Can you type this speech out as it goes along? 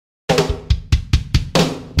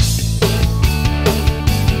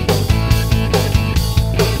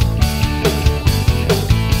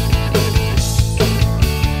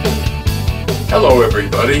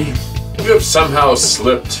everybody. You have somehow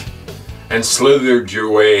slipped and slithered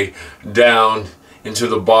your way down into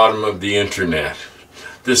the bottom of the internet.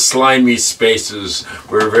 The slimy spaces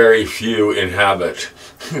where very few inhabit.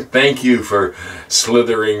 Thank you for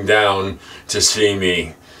slithering down to see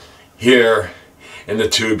me here in the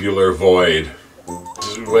tubular void.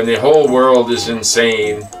 When the whole world is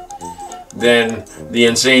insane, then the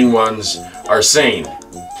insane ones are sane.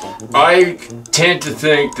 I tend to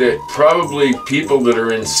think that probably people that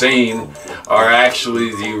are insane are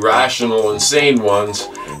actually the rational, insane ones,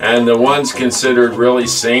 and the ones considered really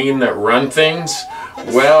sane that run things,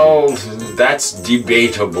 well, that's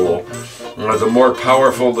debatable. The more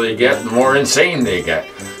powerful they get, the more insane they get.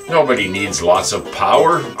 Nobody needs lots of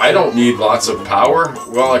power. I don't need lots of power,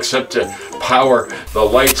 well, except to power the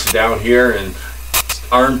lights down here in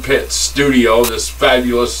Armpit Studio, this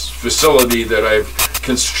fabulous facility that I've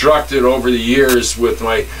constructed over the years with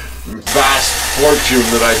my vast fortune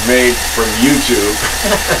that I've made from YouTube.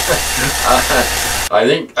 I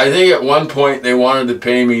think at one point they wanted to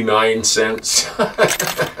pay me 9 cents.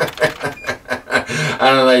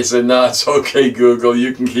 And I said, no, it's okay, Google,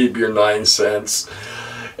 you can keep your 9 cents.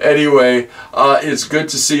 Anyway, it's good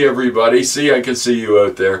to see everybody. See, I can see you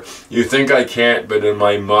out there. You think I can't, but in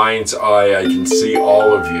my mind's eye, I can see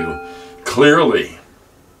all of you clearly.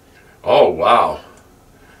 Oh, wow.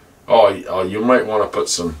 Oh, you might want to put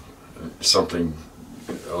something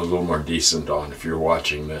a little more decent on if you're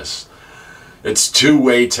watching this. It's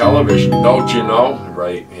two-way television, don't you know?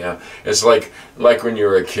 Right, yeah. It's like when you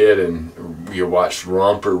were a kid and you watched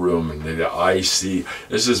Romper Room and I see,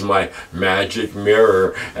 this is my magic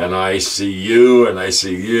mirror, and I see you, and I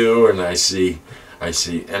see you, and I see,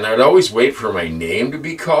 and I'd always wait for my name to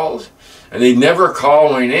be called, and they'd never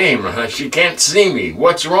call my name. She can't see me.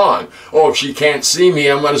 What's wrong? Oh, if she can't see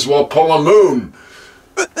me, I might as well pull a moon.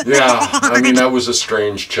 Yeah, I mean, I was a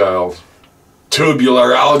strange child.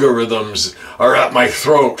 Tubular algorithms are at my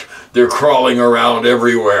throat. They're crawling around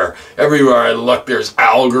everywhere. Everywhere I look, there's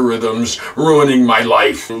algorithms ruining my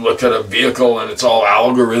life. You look at a vehicle and it's all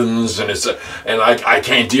algorithms, and I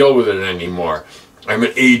can't deal with it anymore. I'm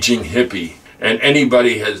an aging hippie. And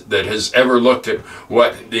anybody that has ever looked at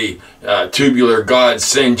what the tubular gods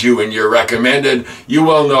send you and you're recommended, you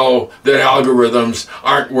will know that algorithms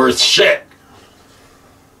aren't worth shit.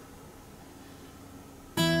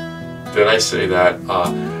 Did I say that?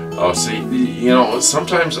 Oh, see, you know,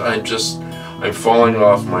 sometimes I'm falling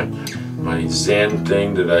off my Zen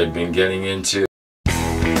thing that I've been getting into.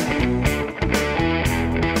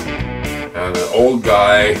 And an old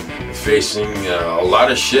guy facing a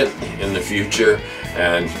lot of shit in the future,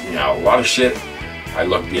 and you know, a lot of shit. I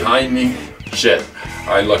look behind me, shit.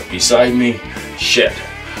 I look beside me, shit.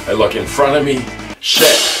 I look in front of me,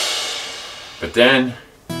 shit. But then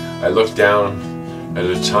I look down at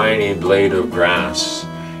a tiny blade of grass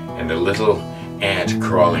and a little ant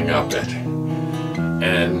crawling up it.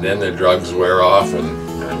 And then the drugs wear off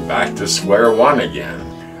and I'm back to square one again.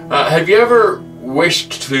 Have you ever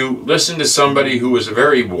wished to listen to somebody who was a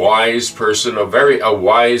very wise person, a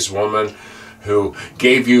wise woman who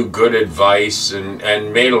gave you good advice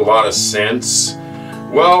and made a lot of sense?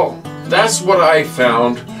 Well, that's what I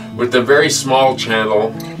found with the very small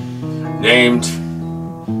channel named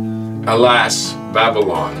Alas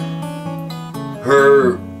Babylon.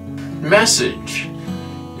 Her message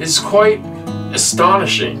is quite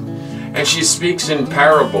astonishing, and she speaks in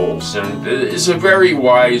parables and is a very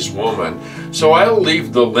wise woman. So I'll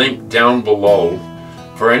leave the link down below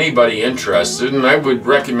for anybody interested, and I would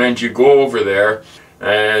recommend you go over there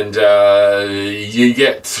and you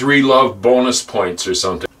get 3 love bonus points or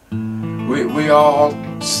something. We all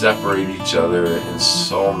separate each other in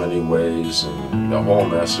so many ways, and the whole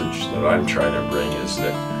message that I'm trying to bring is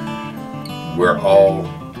that we're all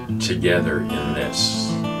together in this.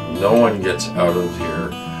 No one gets out of here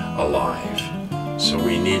alive. So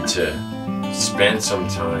we need to spend some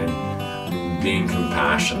time being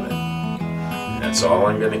compassionate. And that's all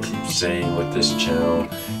I'm going to keep saying with this channel,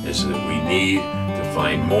 is that we need to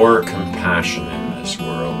find more compassion in this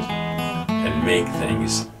world and make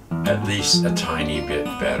things at least a tiny bit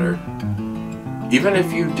better. Even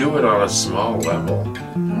if you do it on a small level,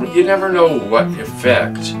 you never know what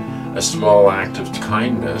effect a small act of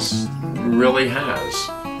kindness really has.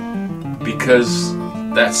 Because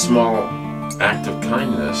that small act of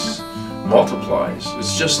kindness multiplies.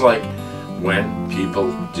 It's just like when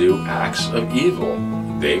people do acts of evil,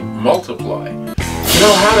 they multiply. You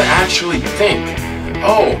know how to actually think.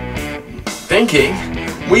 Oh, thinking,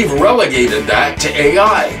 we've relegated that to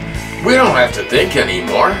AI. We don't have to think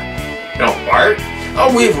anymore. No, Bart,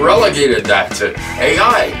 Oh, we've relegated that to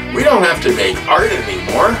AI. We don't have to make art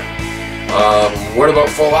anymore. What about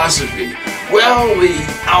philosophy? Well, the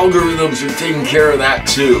algorithms are taking care of that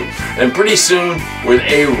too. And pretty soon, with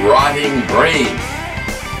a rotting brain.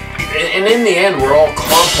 And in the end, we're all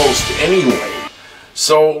compost anyway.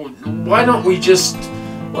 So why don't we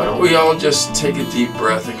all just take a deep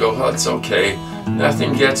breath and go, oh, it's okay.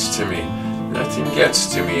 Nothing gets to me. Nothing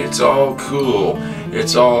gets to me. It's all cool.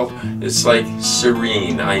 It's like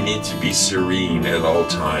serene. I need to be serene at all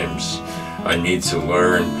times. I need to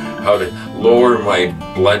learn how to lower my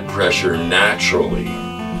blood pressure naturally.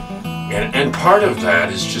 And part of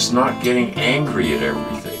that is just not getting angry at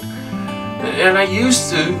everything. And I used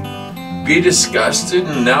to be disgusted,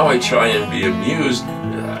 and now I try and be amused.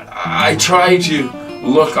 I try to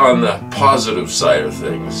look on the positive side of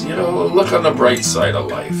things, you know, look on the bright side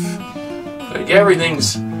of life. Like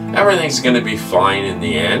everything's going to be fine in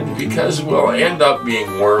the end, because we'll end up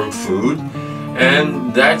being worm food,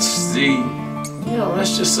 and that's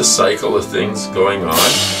just the cycle of things going on.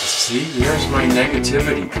 See, there's my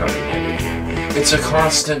negativity coming in again. It's a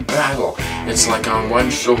constant battle. It's like on one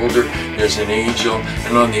shoulder there's an angel,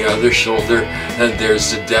 and on the other shoulder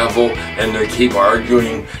there's the devil, and they keep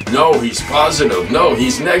arguing. No, he's positive. No,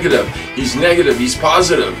 he's negative. He's negative. He's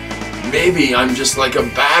positive. Maybe I'm just like a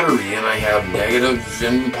battery and I have negative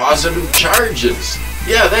and positive charges.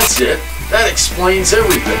 Yeah, that's it. That explains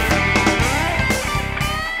everything.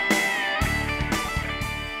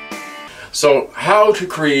 So, how to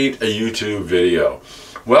create a YouTube video?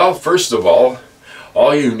 Well, first of all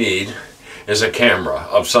you need is a camera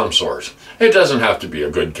of some sort. It doesn't have to be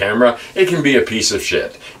a good camera. It can be a piece of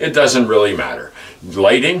shit. It doesn't really matter.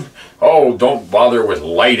 Lighting? Oh, don't bother with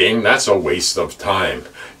lighting. That's a waste of time.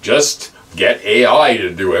 Just get AI to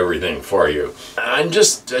do everything for you. I'm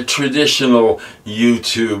just a traditional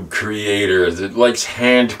YouTube creator that likes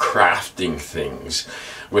handcrafting things.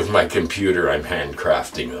 With my computer, I'm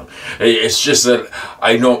handcrafting them. It's just that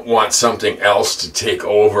I don't want something else to take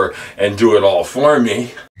over and do it all for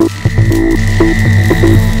me.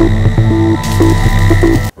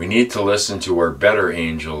 We need to listen to our better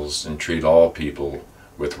angels and treat all people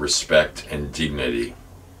with respect and dignity.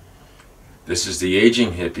 This is the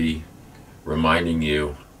Aging Hippie reminding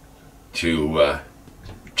you to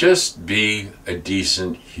just be a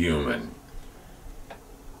decent human.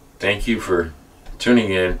 Thank you for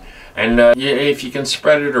tuning in, and if you can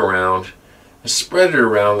spread it around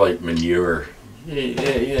like manure.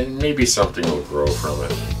 Maybe something will grow from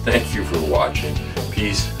it. Thank you for watching.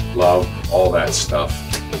 Peace, love, all that stuff.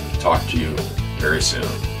 Talk to you very soon.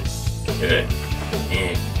 Okay.